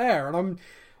much there, and I'm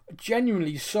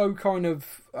genuinely so kind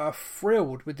of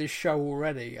thrilled with this show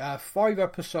already. 5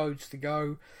 episodes to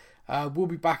go. We'll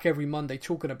be back every Monday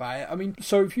talking about it. I mean,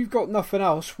 so if you've got nothing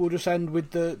else, we'll just end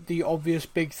with the obvious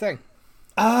big thing.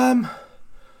 No,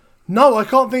 I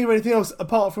can't think of anything else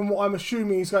apart from what I'm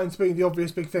assuming is going to be the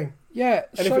obvious big thing. Yeah.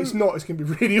 And if it's not, it's going to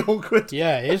be really awkward.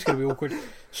 Yeah, it is going to be awkward.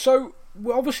 So,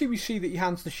 obviously we see that he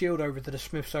hands the shield over to the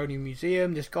Smithsonian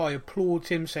Museum. This guy applauds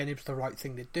him, saying it was the right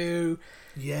thing to do.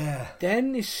 Yeah.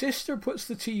 Then his sister puts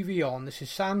the TV on. This is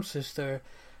Sam's sister.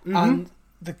 Mm-hmm. And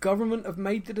the government have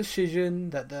made the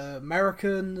decision that the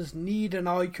Americans need an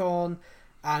icon,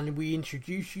 and we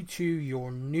introduce you to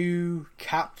your new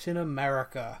Captain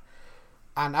America.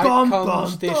 And out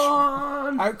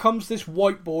comes this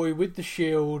white boy with the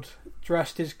shield,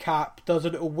 dressed his cap, does a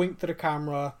little wink to the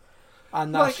camera,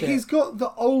 and that's it. He's got the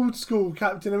old school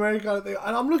Captain America thing,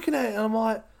 and I'm looking at it and I'm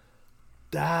like,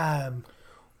 damn.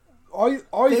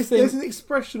 There's an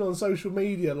expression on social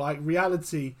media like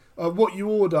reality, what you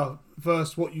order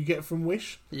versus what you get from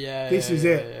Wish. Yeah, this is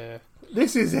it.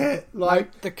 This is it.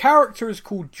 Like the character is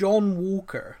called John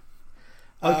Walker.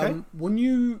 Okay. When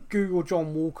you Google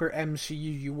John Walker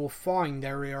MCU, you will find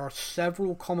there are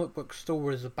several comic book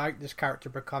stories about this character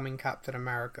becoming Captain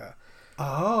America.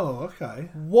 Oh, okay.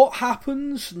 What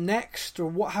happens next, or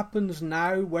what happens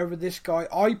now, wherever this guy...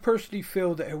 I personally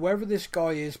feel that whoever this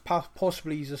guy is,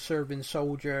 possibly he's a serving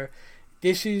soldier,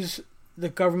 this is the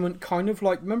government kind of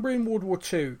like... Remember in World War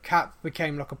II, Cap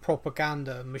became like a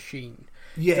propaganda machine.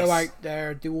 Yes. Go out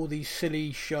there, do all these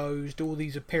silly shows, do all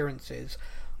these appearances.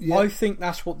 Yeah. I think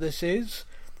that's what this is.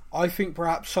 I think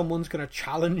perhaps someone's going to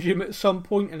challenge him at some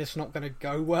point and it's not going to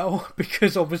go well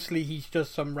because obviously he's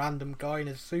just some random guy in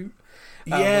a suit.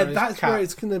 Yeah, that's where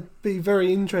it's going to be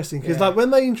very interesting because like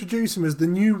when they introduce him as the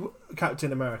new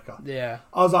Captain America,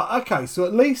 I was like, okay, so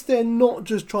at least they're not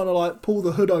just trying to like pull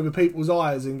the hood over people's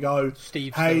eyes and go,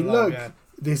 Steve's hey, look,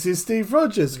 this is Steve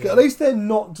Rogers. Yeah. At least they're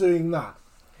not doing that.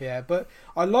 Yeah, but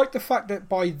I like the fact that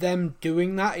by them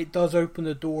doing that, it does open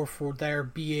the door for there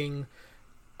being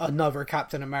another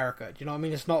Captain America. Do you know what I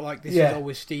mean? It's not like this is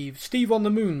always Steve. Steve on the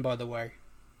moon, by the way.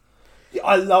 Yeah,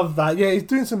 I love that. Yeah, he's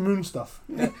doing some moon stuff.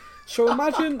 Yeah. So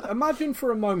imagine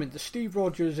for a moment that Steve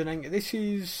Rogers this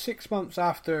is 6 months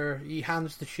after he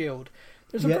hands the shield.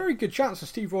 There's a very good chance that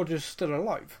Steve Rogers is still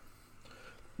alive.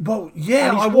 Well, yeah,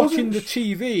 and he's I watching the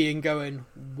TV and going,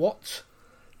 "What?"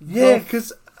 Yeah,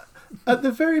 because at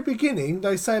the very beginning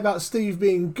they say about Steve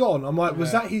being gone. I'm like,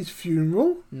 was that his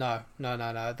funeral? No.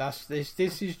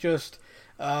 This is just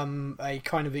a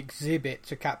kind of exhibit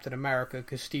to Captain America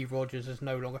because Steve Rogers is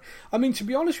no longer. I mean, to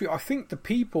be honest with you, I think the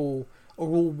people are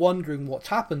all wondering what's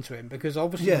happened to him because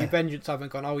obviously the Avengers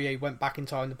haven't gone, oh yeah, he went back in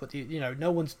time to put the,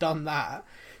 no one's done that.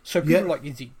 So people are like,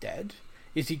 is he dead?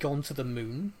 Is he gone to the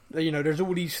moon? There's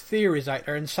all these theories out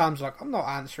there, and Sam's like, I'm not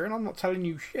answering, I'm not telling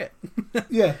you shit.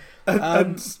 Yeah,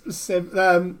 and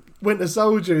Winter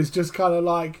Soldier is just kind of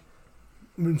like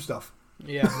moon stuff.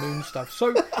 Yeah, moon stuff.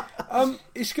 So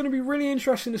it's going to be really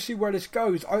interesting to see where this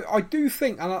goes. I do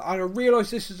think, and I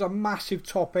realise this is a massive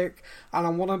topic, and I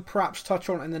want to perhaps touch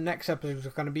on it in the next episode.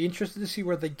 I'm going to be interested to see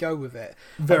where they go with it.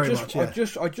 Very much, yeah.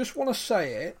 I just want to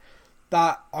say it,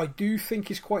 that I do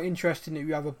think it's quite interesting that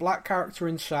you have a black character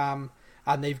in Sam,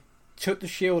 and they've took the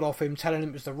shield off him, telling him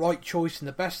it was the right choice and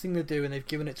the best thing to do, and they've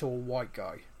given it to a white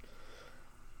guy.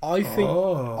 I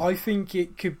think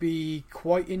it could be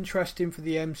quite interesting for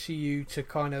the MCU to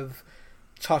kind of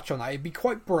touch on that. It'd be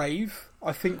quite brave,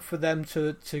 I think, for them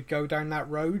to go down that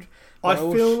road. I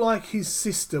feel like his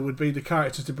sister would be the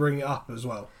character to bring it up as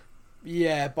well.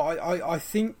 Yeah, but I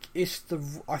think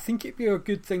I think it'd be a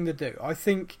good thing to do. I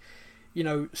think,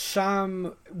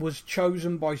 Sam was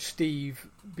chosen by Steve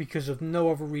because of no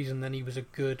other reason than he was a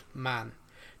good man.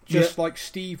 Just like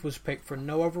Steve was picked for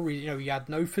no other reason. He had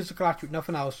no physical attribute,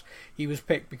 nothing else. He was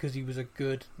picked because he was a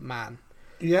good man.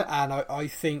 Yeah. And I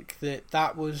think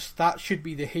that should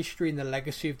be the history and the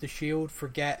legacy of the Shield.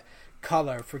 Forget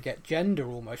colour, forget gender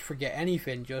almost, forget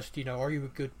anything. Just, are you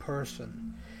a good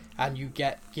person? And you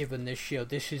get given this shield.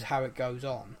 This is how it goes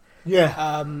on.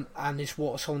 Yeah. And it's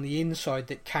what's on the inside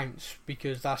that counts,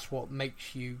 because that's what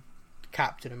makes you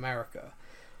Captain America.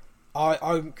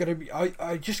 I'm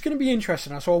just gonna be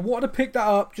interested. So I wanted to pick that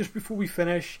up just before we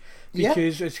finish,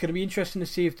 because it's gonna be interesting to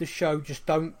see if the show just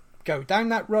don't go down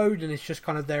that road and it's just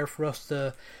kind of there for us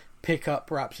to pick up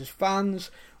perhaps as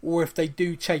fans, or if they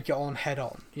do take it on head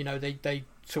on. They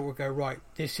sort of go, right,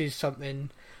 this is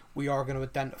something we are going to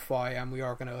identify and we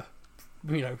are going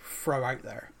to throw out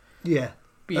there. Yeah.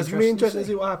 That's really interesting to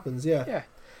see what happens, Yeah.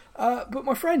 But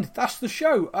my friend, that's the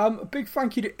show. A big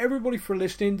thank you to everybody for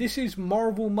listening. This is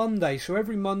Marvel Monday, so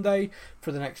every Monday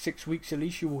for the next 6 weeks at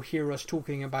least you will hear us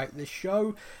talking about this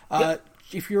show.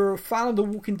 If you're a fan of The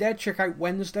Walking Dead, check out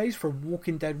Wednesdays for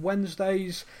Walking Dead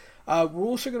Wednesdays. We're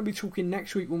also going to be talking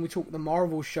next week, when we talk the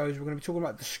Marvel shows, we're going to be talking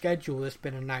about the schedule that's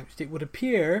been announced. It would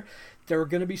appear there are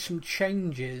going to be some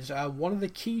changes. One of the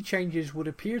key changes would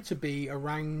appear to be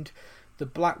around the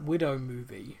Black Widow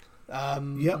movie.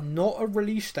 Not a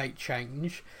release date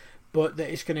change, but that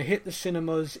it's going to hit the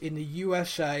cinemas in the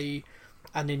USA,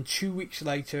 and then 2 weeks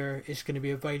later it's going to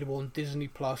be available on Disney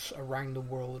Plus around the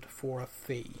world for a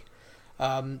fee.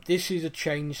 This is a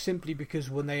change simply because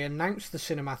when they announced the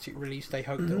cinematic release, they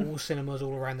hoped that all cinemas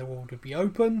all around the world would be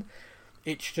open.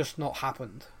 It's just not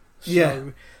happened.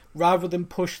 So rather than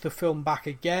push the film back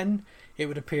again, it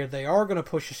would appear they are going to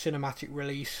push a cinematic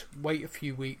release, wait a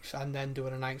few weeks, and then do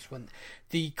an announcement.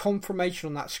 The confirmation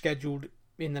on that scheduled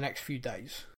in the next few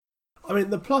days. I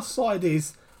mean, the plus side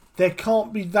is there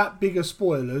can't be that big of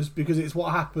spoilers because it's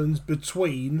what happens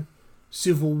between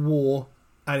Civil War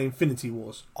and Infinity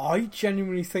Wars. I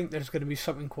genuinely think there's going to be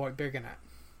something quite big in it.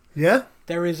 Yeah?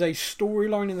 There is a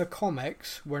storyline in the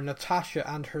comics where Natasha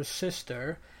and her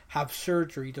sister have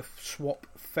surgery to swap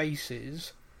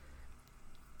faces,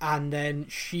 and then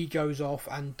she goes off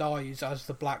and dies as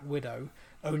the Black Widow,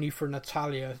 only for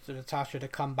Natasha to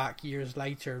come back years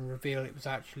later and reveal it was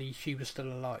actually she was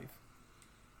still alive.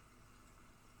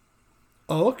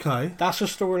 Oh, okay. That's a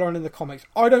storyline in the comics.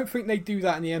 I don't think they do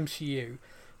that in the MCU,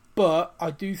 but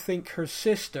I do think her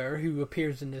sister, who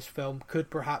appears in this film, could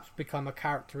perhaps become a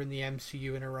character in the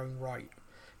MCU in her own right,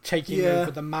 taking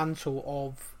over the mantle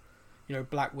of,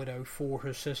 Black Widow for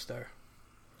her sister.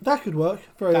 That could work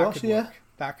very well. Yeah,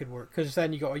 that could work, because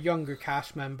then you got a younger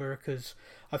cast member. Because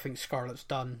I think Scarlett's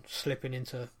done slipping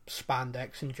into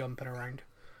spandex and jumping around.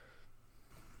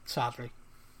 Sadly.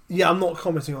 Yeah, I'm not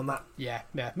commenting on that. Yeah,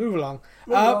 move along.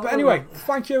 But anyway,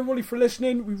 thank you everybody for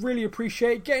listening. We really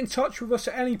appreciate it. Get in touch with us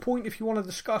at any point if you want to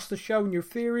discuss the show and your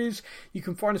theories. You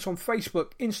can find us on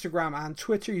Facebook, Instagram and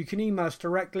Twitter. You can email us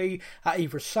directly at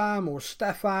either Sam or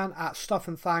Stefan at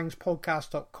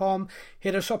stuffandthangspodcast.com.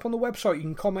 Hit us up on the website. You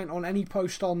can comment on any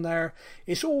post on there.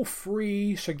 It's all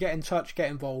free, so get in touch, get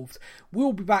involved.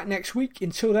 We'll be back next week.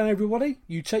 Until then, everybody,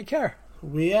 you take care.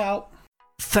 We out.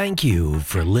 Thank you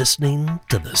for listening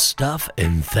to the Stuff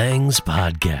and Things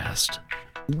podcast.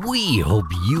 We hope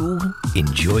you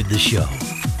enjoyed the show.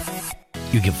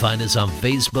 You can find us on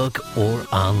Facebook or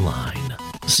online.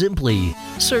 Simply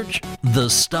search the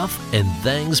Stuff and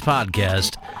Things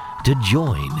podcast to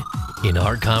join in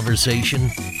our conversation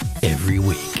every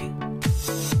week.